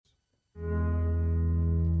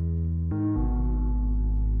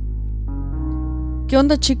¿Qué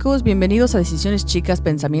onda, chicos? Bienvenidos a Decisiones Chicas,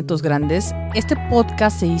 Pensamientos Grandes. Este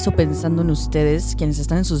podcast se hizo pensando en ustedes, quienes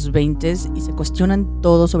están en sus 20s y se cuestionan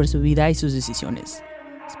todo sobre su vida y sus decisiones.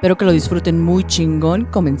 Espero que lo disfruten muy chingón.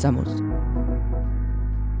 Comenzamos.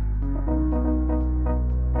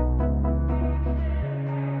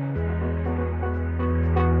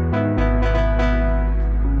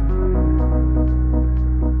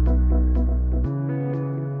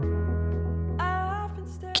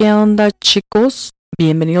 ¿Qué onda, chicos?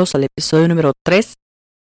 Bienvenidos al episodio número 3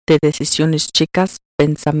 de Decisiones Chicas,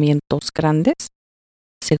 Pensamientos Grandes,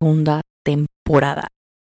 segunda temporada.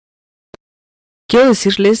 Quiero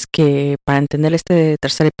decirles que para entender este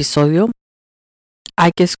tercer episodio hay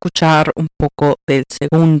que escuchar un poco del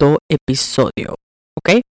segundo episodio,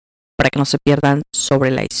 ¿ok? Para que no se pierdan sobre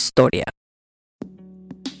la historia.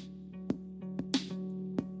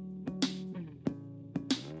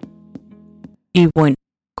 Y bueno,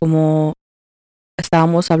 como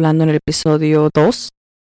estábamos hablando en el episodio 2,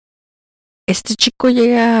 este chico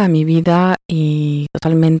llega a mi vida y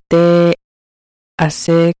totalmente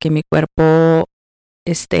hace que mi cuerpo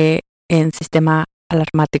esté en sistema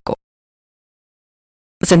alarmático.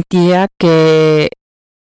 Sentía que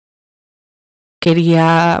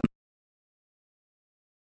quería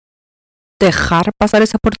dejar pasar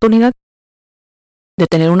esa oportunidad de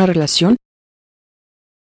tener una relación,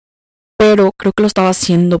 pero creo que lo estaba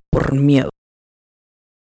haciendo por miedo.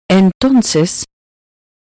 Entonces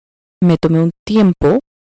me tomé un tiempo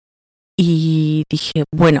y dije,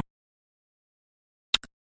 bueno,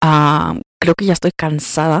 creo que ya estoy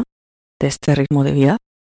cansada de este ritmo de vida,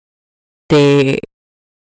 de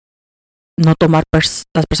no tomar las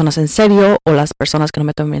personas en serio o las personas que no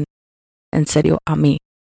me tomen en serio a mí.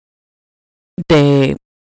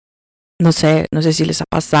 No sé si les ha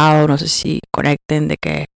pasado, no sé si conecten de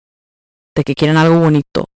que quieren algo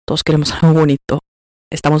bonito. Todos queremos algo bonito.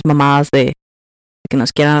 Estamos mamadas de que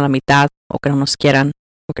nos quieran a la mitad o que no nos quieran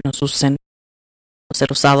o que nos usen o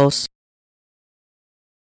ser usados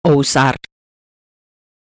o usar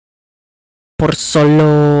por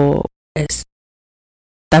solo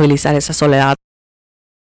estabilizar esa soledad.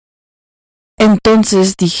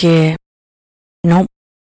 Entonces dije, no,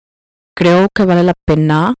 creo que vale la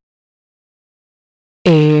pena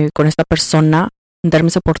con esta persona darme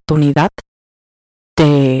esa oportunidad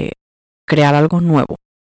de crear algo nuevo,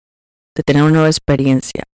 de tener una nueva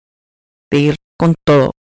experiencia, de ir con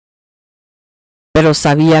todo. Pero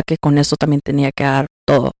sabía que con eso también tenía que dar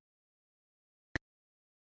todo.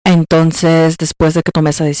 Entonces, después de que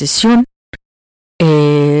tomé esa decisión,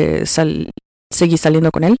 seguí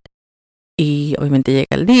saliendo con él. Y obviamente llega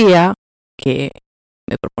el día que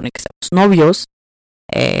me propone que seamos novios.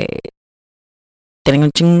 Tenía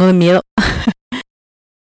un chingo de miedo.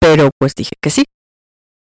 Pero pues dije que sí.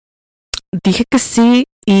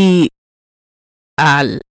 Y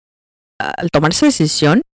al tomar esa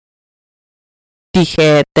decisión,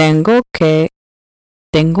 dije, tengo que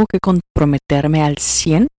comprometerme al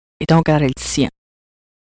 100 y tengo que dar el 100.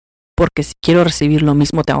 Porque si quiero recibir lo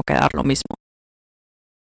mismo, tengo que dar lo mismo.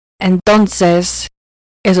 Entonces,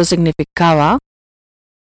 eso significaba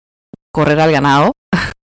correr al ganado,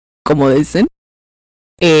 como dicen.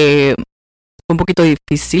 Fue un poquito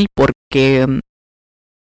difícil porque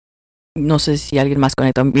no sé si alguien más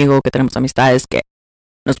conecta conmigo, que tenemos amistades que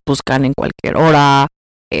nos buscan en cualquier hora,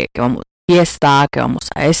 que vamos a fiesta, que vamos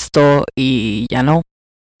a esto, y ya no,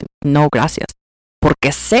 gracias,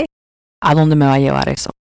 porque sé a dónde me va a llevar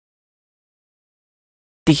eso.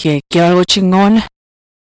 Dije, quiero algo chingón,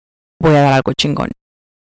 voy a dar algo chingón.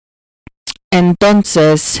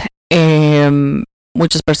 Entonces,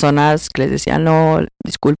 muchas personas que les decían, no,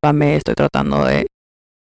 discúlpame, estoy tratando de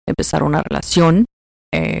empezar una relación,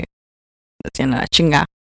 decían a la chinga,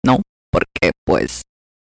 no, porque pues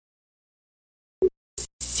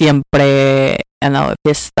siempre he andado de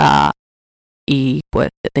fiesta y pues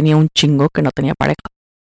tenía un chingo que no tenía pareja.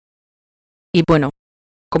 Y bueno,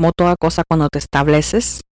 como toda cosa, cuando te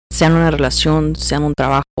estableces, sea en una relación, sea en un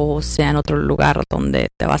trabajo, sea en otro lugar donde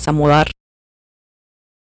te vas a mudar,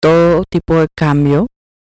 todo tipo de cambio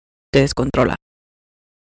te descontrola.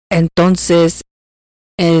 Entonces,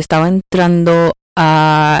 estaba entrando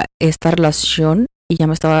a esta relación y ya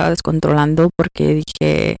me estaba descontrolando porque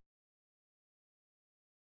dije,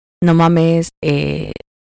 no mames,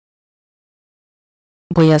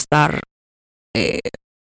 voy a estar,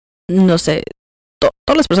 no sé,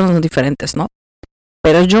 todas las personas son diferentes, ¿no?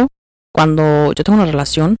 Pero cuando yo tengo una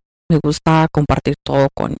relación, me gusta compartir todo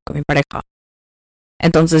con mi pareja.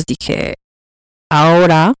 Entonces dije,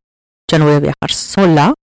 ahora ya no voy a viajar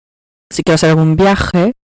sola. Si quiero hacer algún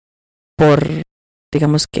viaje,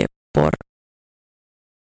 digamos que por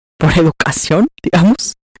por educación,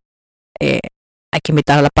 digamos, hay que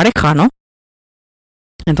invitar a la pareja, ¿no?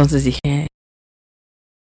 Entonces dije,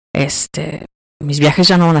 mis viajes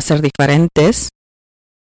ya no van a ser diferentes.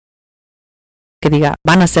 Que diga,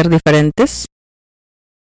 van a ser diferentes.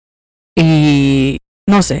 Y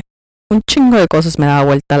no sé, un chingo de cosas me daba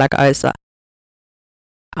vuelta a la cabeza.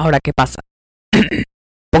 Ahora, ¿qué pasa?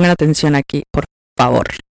 Pongan atención aquí, por favor.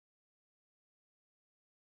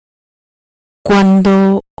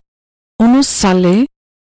 Cuando uno sale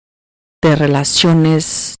de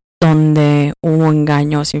relaciones donde hubo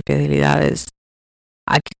engaños, infidelidades,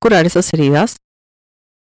 hay que curar esas heridas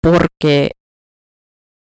porque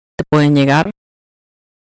te pueden llegar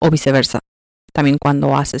o viceversa. También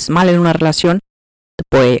cuando haces mal en una relación, te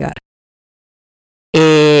puede llegar.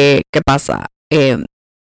 ¿Qué pasa?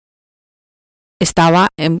 Estaba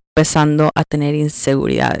empezando a tener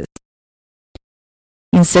inseguridades.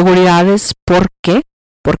 Inseguridades, ¿por qué?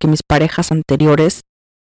 Porque mis parejas anteriores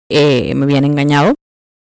me habían engañado.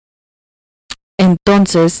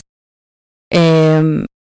 Entonces, en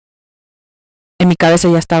mi cabeza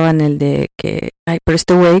ya estaba en el de que, ay, pero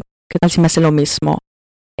este güey, ¿qué tal si me hace lo mismo?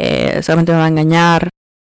 Solamente me va a engañar,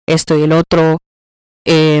 esto y el otro.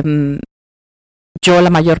 Yo la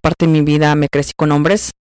mayor parte de mi vida me crecí con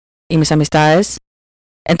hombres y mis amistades.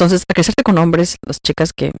 Entonces, al crecerte con hombres, las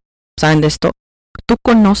chicas que saben de esto, tú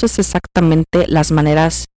conoces exactamente las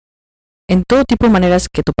maneras, en todo tipo de maneras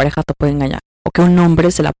que tu pareja te puede engañar o que un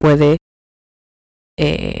hombre se la puede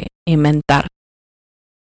inventar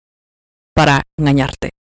para engañarte.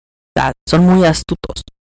 O sea, son muy astutos.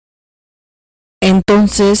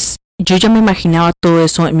 Entonces, yo ya me imaginaba todo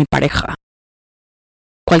eso en mi pareja.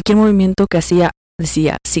 Cualquier movimiento que hacía,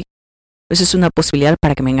 decía, sí, eso es una posibilidad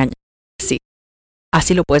para que me engañe. Sí,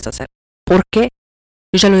 así lo puedes hacer. Porque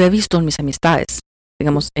yo ya lo había visto en mis amistades.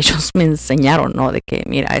 Digamos, ellos me enseñaron, ¿no? De que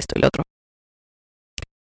mira esto y lo otro.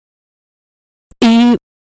 Y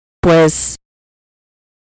pues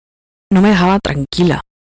no me dejaba tranquila.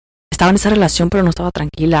 Estaba en esa relación, pero no estaba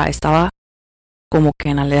tranquila. Estaba como que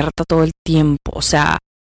en alerta todo el tiempo. O sea,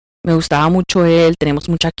 me gustaba mucho él, tenemos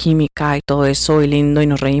mucha química y todo eso, y lindo, y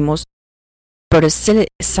nos reímos. Pero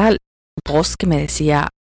esa voz que me decía,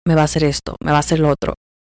 me va a hacer esto, me va a hacer lo otro,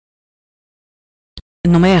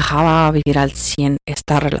 no me dejaba vivir al 100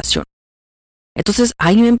 esta relación. Entonces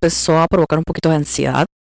ahí me empezó a provocar un poquito de ansiedad.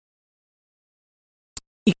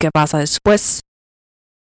 ¿Y qué pasa después?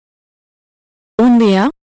 Un día,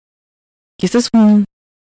 y esto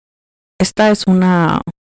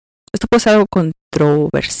puede ser algo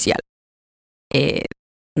controversial.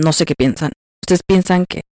 No sé qué piensan. ¿Ustedes piensan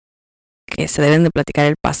que se deben de platicar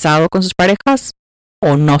el pasado con sus parejas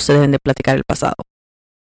o no se deben de platicar el pasado?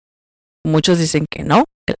 Muchos dicen que no,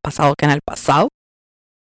 el pasado queda en el pasado.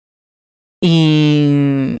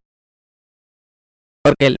 Y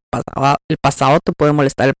porque el pasado te puede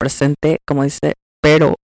molestar el presente, como dice,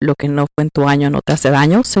 pero lo que no fue en tu año no te hace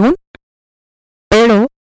daño, según. Pero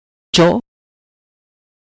yo,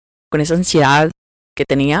 con esa ansiedad que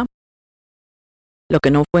tenía, lo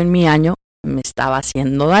que no fue en mi año me estaba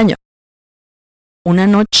haciendo daño. Una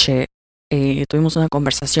noche tuvimos una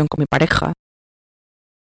conversación con mi pareja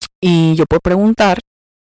y yo por preguntar,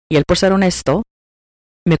 y él por ser honesto,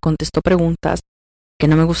 me contestó preguntas que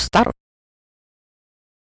no me gustaron.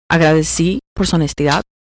 Agradecí por su honestidad,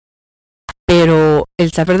 pero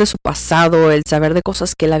el saber de su pasado, el saber de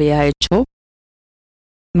cosas que él había hecho,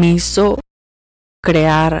 me hizo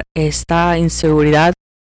crear esta inseguridad,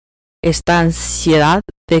 esta ansiedad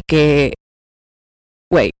de que,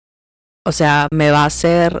 güey, o sea, me va a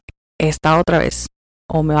hacer esta otra vez,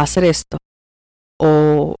 o me va a hacer esto,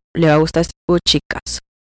 o le va a gustar este tipo de chicas,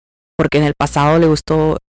 porque en el pasado le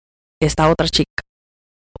gustó esta otra chica,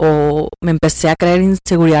 o me empecé a crear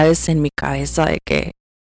inseguridades en mi cabeza de que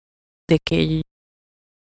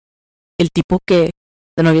el tipo de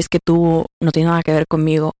novias que tuvo no tiene nada que ver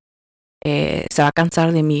conmigo, se va a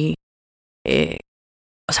cansar de mí,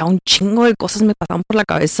 o sea, un chingo de cosas me pasaban por la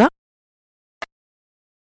cabeza.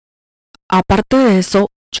 Aparte de eso,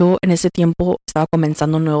 yo en ese tiempo estaba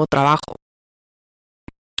comenzando un nuevo trabajo.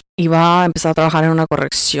 Iba a empezar a trabajar en una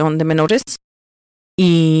corrección de menores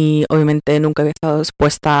y obviamente nunca había estado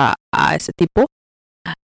expuesta a ese tipo.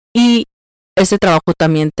 Y ese trabajo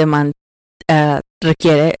también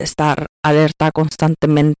requiere estar alerta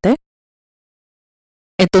constantemente.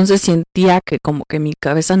 Entonces sentía que como que mi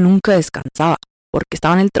cabeza nunca descansaba porque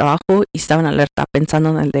estaba en el trabajo y estaba en alerta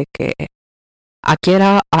pensando en el de que a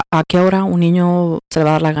qué hora un niño se le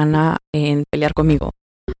va a dar la gana en pelear conmigo,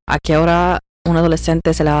 a qué hora un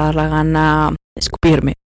adolescente se le va a dar la gana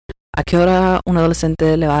escupirme, a qué hora un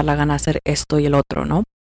adolescente le va a dar la gana hacer esto y el otro, ¿no?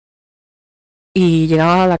 Y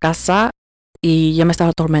llegaba a la casa y ya me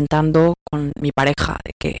estaba atormentando con mi pareja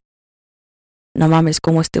de que no mames,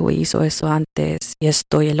 cómo este güey hizo eso antes y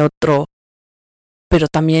esto y el otro. Pero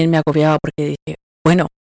también me agobiaba porque dije, bueno,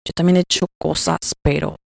 yo también he hecho cosas,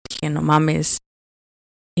 pero dije, no mames.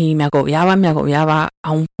 Y me agobiaba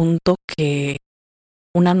a un punto que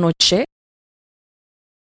una noche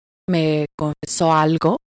me confesó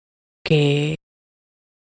algo que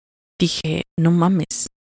dije, no mames.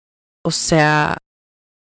 O sea,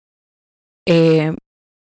 eh,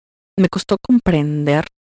 me costó comprender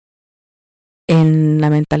en la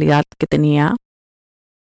mentalidad que tenía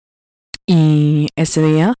y ese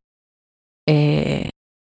día eh,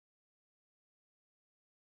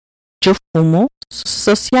 yo fumo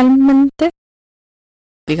socialmente,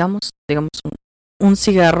 digamos un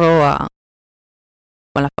cigarro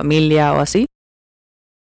con la familia o así.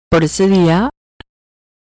 Por ese día,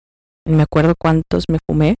 me acuerdo cuántos me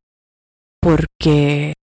fumé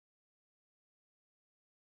porque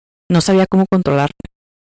no sabía cómo controlarme.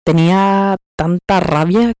 Tenía tanta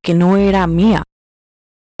rabia que no era mía.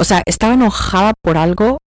 O sea, estaba enojada por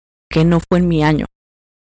algo que no fue en mi año.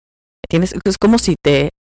 ¿Entiendes? Es como si te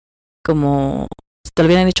lo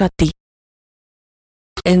hubieran hecho a ti.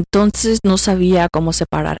 Entonces no sabía cómo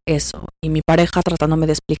separar eso. Y mi pareja tratándome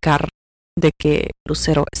de explicar de que,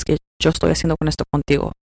 Lucero, es que yo estoy haciendo con esto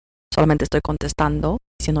contigo. Solamente estoy contestando,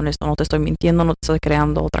 siendo honesto, no te estoy mintiendo, no te estoy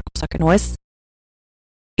creando otra cosa que no es.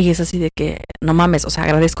 Y es así de que, no mames, o sea,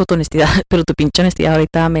 agradezco tu honestidad, pero tu pinche honestidad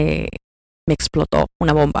ahorita me explotó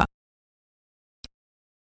una bomba.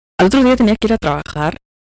 Al otro día tenía que ir a trabajar.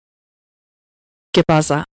 ¿Qué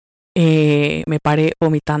pasa? Me paré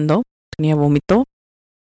vomitando, tenía vómito,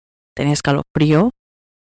 tenía escalofrío,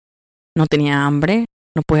 no tenía hambre,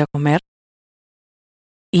 no podía comer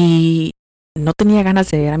y no tenía ganas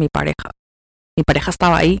de ver a mi pareja. Mi pareja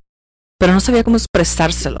estaba ahí, pero no sabía cómo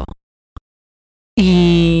expresárselo.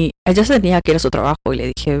 Y ella se tenía que ir a su trabajo y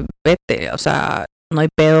le dije, vete, o sea, no hay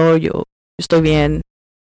pedo, yo estoy bien.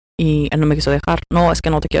 Y él no me quiso dejar. No, es que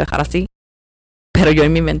no te quiero dejar así. Pero yo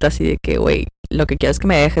en mi mente así de que, güey, lo que quiero es que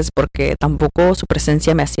me dejes porque tampoco su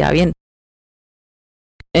presencia me hacía bien.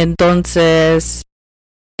 Entonces,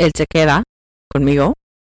 él se queda conmigo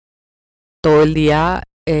todo el día,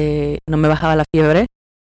 no me bajaba la fiebre.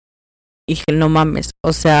 Y dije, no mames,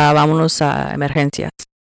 o sea, vámonos a emergencias.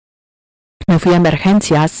 Me fui a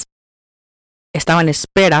emergencias, estaba en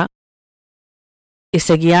espera y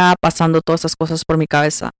seguía pasando todas esas cosas por mi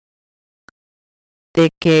cabeza. De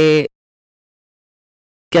que,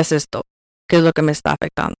 ¿qué es esto? ¿Qué es lo que me está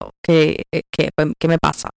afectando? ¿Qué me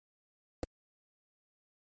pasa?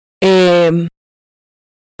 Eh,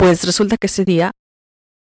 pues resulta que ese día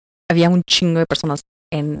había un chingo de personas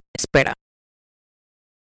en espera.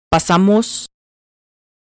 Pasamos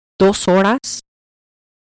 2 horas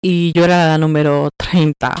y yo era la número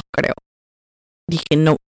 30, creo. Dije,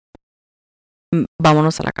 no,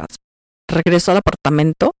 vámonos a la casa. Regreso al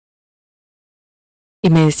apartamento y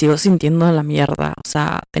me sigo sintiendo de la mierda. O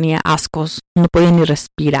sea, tenía ascos, no podía ni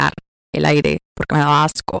respirar el aire porque me daba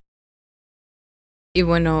asco. Y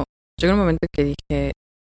bueno, llegó un momento que dije,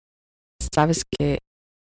 ¿sabes qué?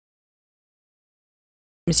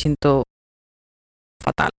 Me siento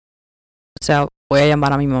fatal. O sea, voy a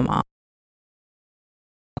llamar a mi mamá.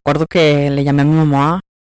 Me acuerdo que le llamé a mi mamá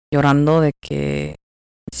llorando de que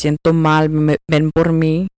me siento mal, ven por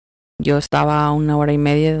mí. Yo estaba a 1 hora y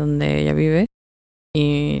media de donde ella vive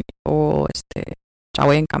y ya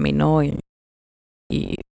voy en camino y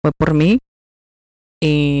fue por mí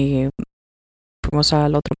y fuimos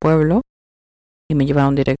al otro pueblo y me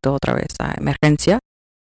llevaron directo otra vez a emergencia.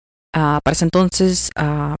 Para ese entonces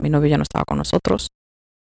mi novio ya no estaba con nosotros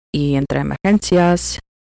y entré a emergencias.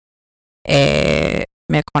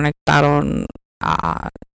 Me conectaron a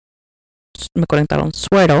me conectaron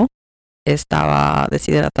suero, estaba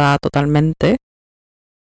deshidratada totalmente,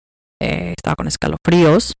 estaba con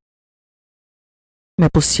escalofríos, me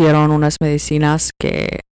pusieron unas medicinas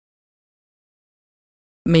que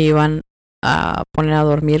me iban a poner a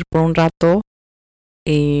dormir por un rato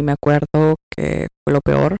y me acuerdo que fue lo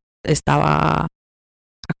peor, estaba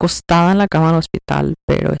acostada en la cama del hospital,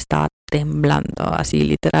 pero estaba temblando, así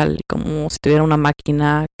literal, como si tuviera una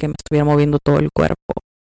máquina que me estuviera moviendo todo el cuerpo.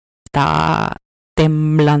 Estaba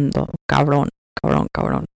temblando, cabrón, cabrón,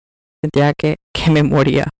 cabrón. Sentía que me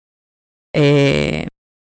moría. Eh,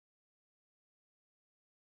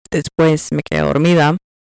 Después me quedé dormida.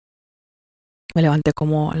 Me levanté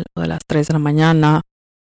como a las 3 de la mañana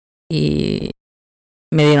y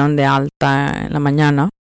me dieron de alta en la mañana.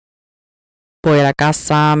 Voy a la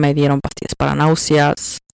casa, me dieron pastillas para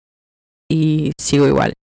náuseas y sigo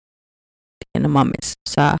igual. no mames, o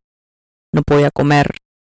sea, no podía comer,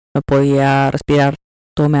 no podía respirar,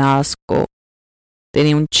 todo me daba asco,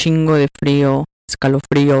 tenía un chingo de frío,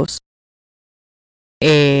 escalofríos.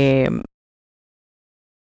 Eh,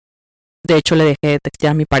 de hecho, le dejé de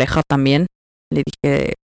textear a mi pareja también. Le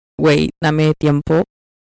dije, güey, dame tiempo,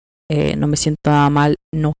 no me siento nada mal,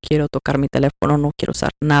 no quiero tocar mi teléfono, no quiero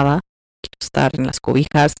usar nada, quiero estar en las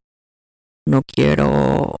cobijas, no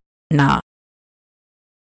quiero nada.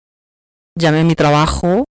 Llamé a mi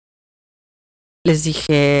trabajo, les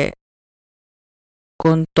dije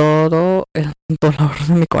con todo el dolor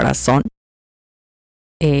de mi corazón,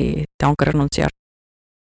 tengo que renunciar.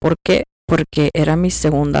 ¿Por qué? Porque era mi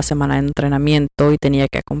segunda semana de entrenamiento y tenía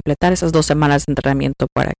que completar esas 2 semanas de entrenamiento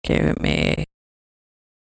para que me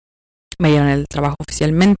dieran el trabajo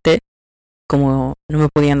oficialmente. Como no me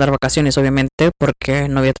podían dar vacaciones, obviamente, porque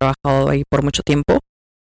no había trabajado ahí por mucho tiempo,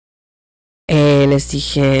 les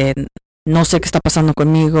dije, no sé qué está pasando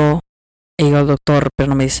conmigo, he ido al doctor, pero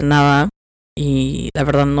no me dice nada, y la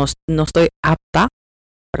verdad no estoy apta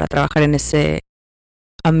para trabajar en ese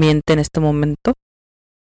ambiente en este momento.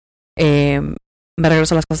 Me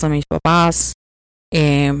regreso a las casas de mis papás.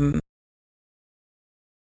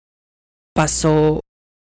 Pasó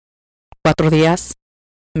 4 días,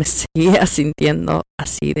 me seguía sintiendo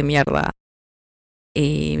así de mierda.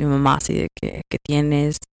 Y mi mamá así de que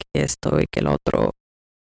tienes, que esto y que lo otro.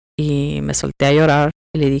 Y me solté a llorar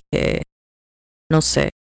y le dije, no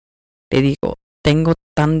sé, le digo, tengo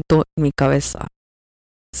tanto en mi cabeza.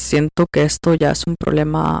 Siento que esto ya es un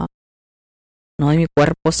problema no de mi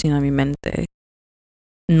cuerpo, sino de mi mente.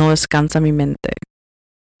 No descansa mi mente.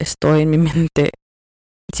 Estoy en mi mente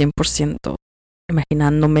 100%,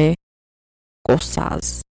 imaginándome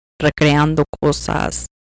cosas, recreando cosas,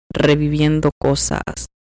 reviviendo cosas,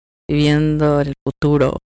 viviendo el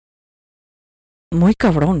futuro. Muy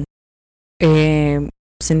cabrón.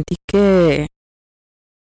 Sentí que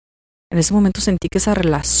en ese momento sentí que esa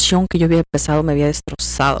relación que yo había empezado me había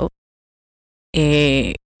destrozado,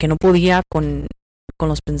 que no podía con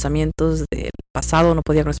los pensamientos del pasado, no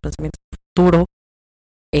podía con los pensamientos del futuro,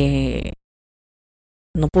 eh,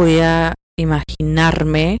 no podía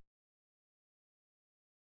imaginarme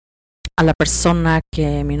a la persona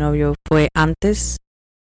que mi novio fue antes,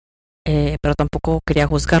 pero tampoco quería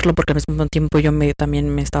juzgarlo porque al mismo tiempo yo también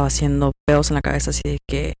me estaba haciendo pedos en la cabeza así de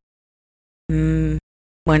que,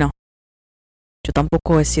 bueno, yo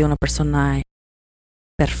tampoco he sido una persona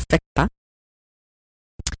perfecta,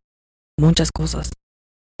 muchas cosas.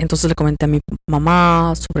 Entonces le comenté a mi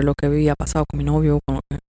mamá sobre lo que había pasado con mi novio, con lo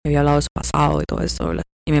que había hablado de su pasado y todo eso,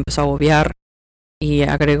 y me empezó a agobiar y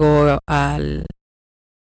agregó al,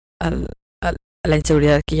 a la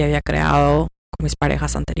inseguridad que ya había creado con mis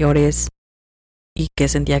parejas anteriores y que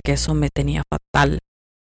sentía que eso me tenía fatal.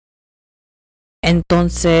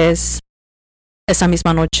 Entonces, esa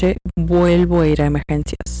misma noche vuelvo a ir a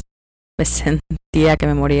emergencias. Me sentía que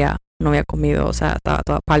me moría, no había comido, o sea, estaba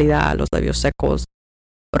toda pálida, los labios secos,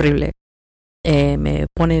 horrible. Me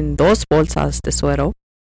ponen 2 bolsas de suero.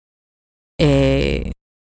 De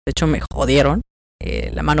hecho, me jodieron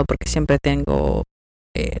la mano porque siempre tengo,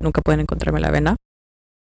 nunca pueden encontrarme la vena.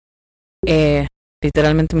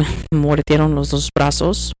 Literalmente me mordieron los 2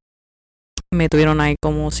 brazos. Me tuvieron ahí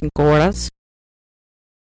como 5 horas.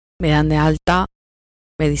 Me dan de alta.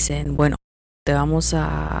 Me dicen, bueno, te vamos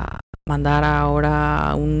a mandar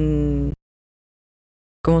ahora un,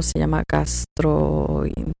 ¿cómo se llama?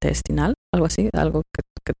 Gastrointestinal, algo así, algo que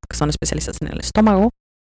son especialistas en el estómago.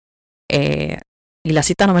 Y la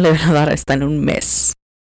cita no me la iban a dar hasta en un mes.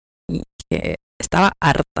 Y que estaba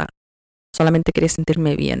harta. Solamente quería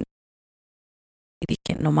sentirme bien. Y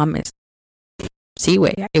dije, no mames. Sí,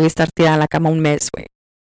 güey, ahí voy a estar tirada en la cama un mes, güey.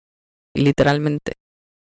 Y literalmente,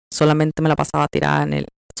 solamente me la pasaba tirada en el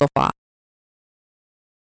sofá.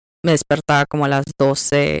 Me despertaba como a las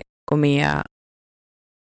 12, comía,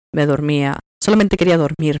 me dormía. Solamente quería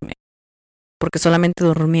dormirme. Porque solamente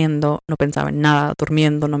durmiendo no pensaba en nada.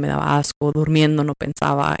 Durmiendo no me daba asco. Durmiendo no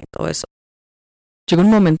pensaba en todo eso. Llegó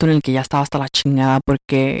un momento en el que ya estaba hasta la chingada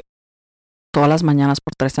porque todas las mañanas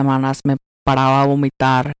por 3 semanas me paraba a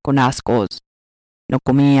vomitar con ascos. No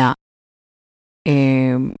comía.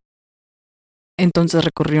 Eh, entonces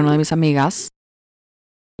recurrí a una de mis amigas.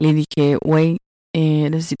 Le dije, güey,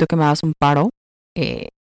 necesito que me hagas un paro. Eh,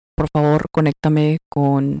 por favor, conéctame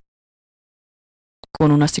con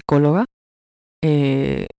una psicóloga.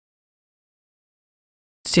 Eh,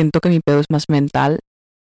 Siento que mi pedo es más mental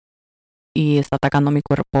y está atacando mi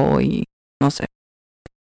cuerpo y no sé.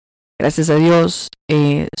 Gracias a Dios,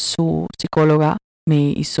 su psicóloga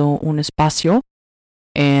me hizo un espacio.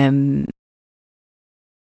 em,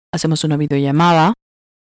 hacemos una videollamada.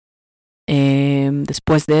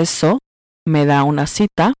 Después de eso, me da una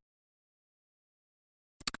cita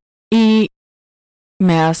y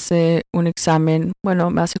me hace un examen, bueno,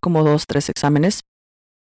 me hace como 2, 3 exámenes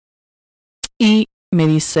y me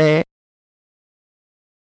dice: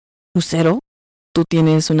 Lucero, tú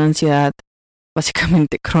tienes una ansiedad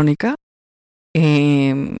básicamente crónica.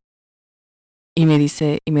 Y me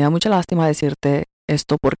dice, y me da mucha lástima decirte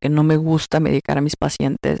esto porque no me gusta medicar a mis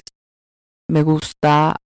pacientes. Me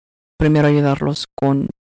gusta primero ayudarlos con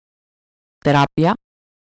terapia,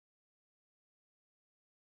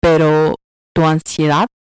 pero tu ansiedad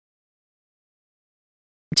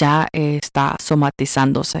ya está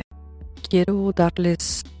somatizándose. Quiero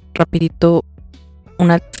darles rapidito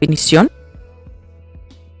una definición.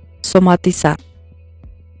 Somatizar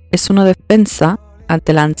es una defensa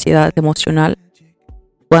ante la ansiedad emocional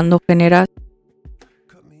cuando generas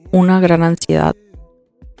una gran ansiedad,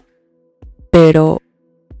 pero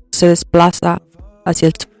se desplaza hacia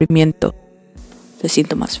el sufrimiento de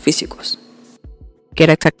síntomas físicos, que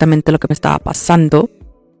era exactamente lo que me estaba pasando.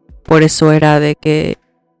 Por eso era de que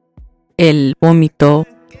el vómito,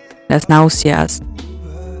 las náuseas,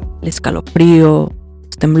 el escalofrío,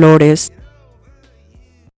 los temblores.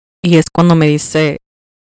 Y es cuando me dice: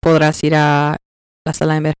 podrás ir a la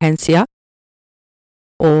sala de emergencia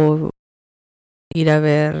o ir a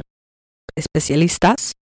ver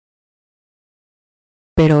especialistas,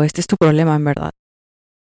 pero este es tu problema en verdad.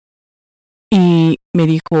 Y me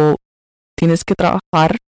dijo: tienes que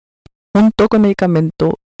trabajar junto con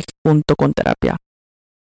medicamento y junto con terapia.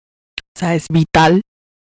 O sea, es vital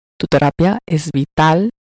tu terapia, es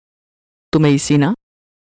vital tu medicina,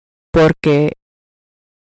 porque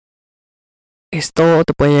esto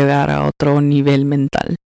te puede llegar a otro nivel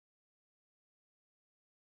mental.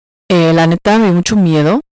 La neta me dio mucho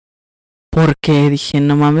miedo porque dije,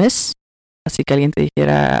 no mames. Así que alguien te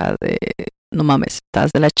dijera de, no mames,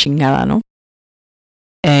 estás de la chingada, ¿no?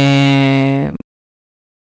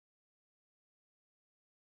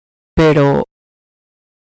 Pero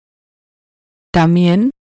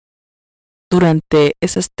también durante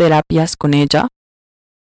esas terapias con ella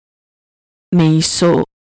me hizo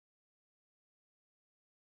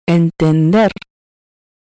entender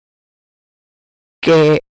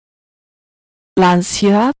que la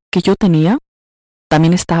ansiedad que yo tenía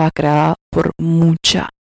también estaba creada por mucha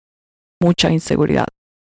inseguridad.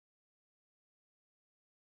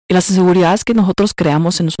 Y las inseguridades que nosotros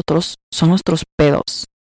creamos en nosotros son nuestros pedos,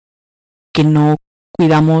 que no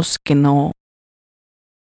cuidamos, que no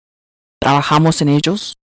trabajamos en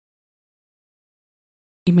ellos.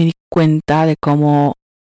 Y me di cuenta de cómo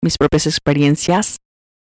mis propias experiencias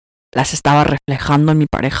las estaba reflejando en mi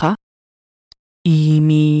pareja, y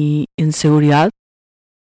mi inseguridad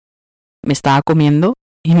me estaba comiendo,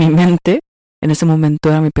 y mi mente en ese momento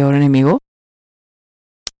era mi peor enemigo.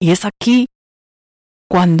 Y es aquí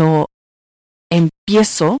cuando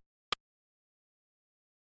empiezo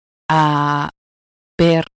a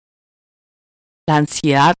ver la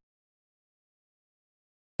ansiedad,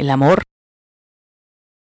 el amor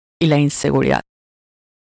y la inseguridad.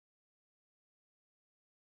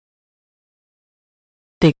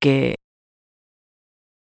 De que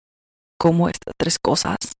cómo estas tres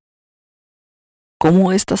cosas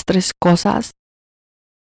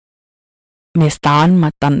me estaban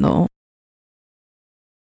matando.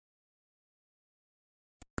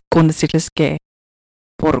 Con decirles que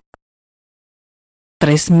por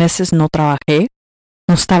 3 meses no trabajé,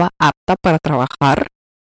 no estaba apta para trabajar.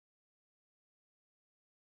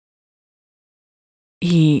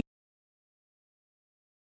 Y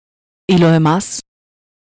lo demás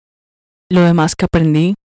que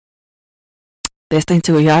aprendí de esta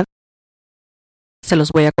inseguridad, se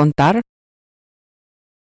los voy a contar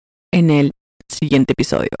en el siguiente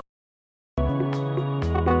episodio.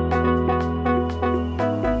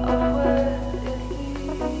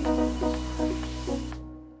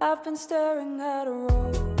 I've been staring at a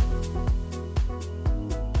road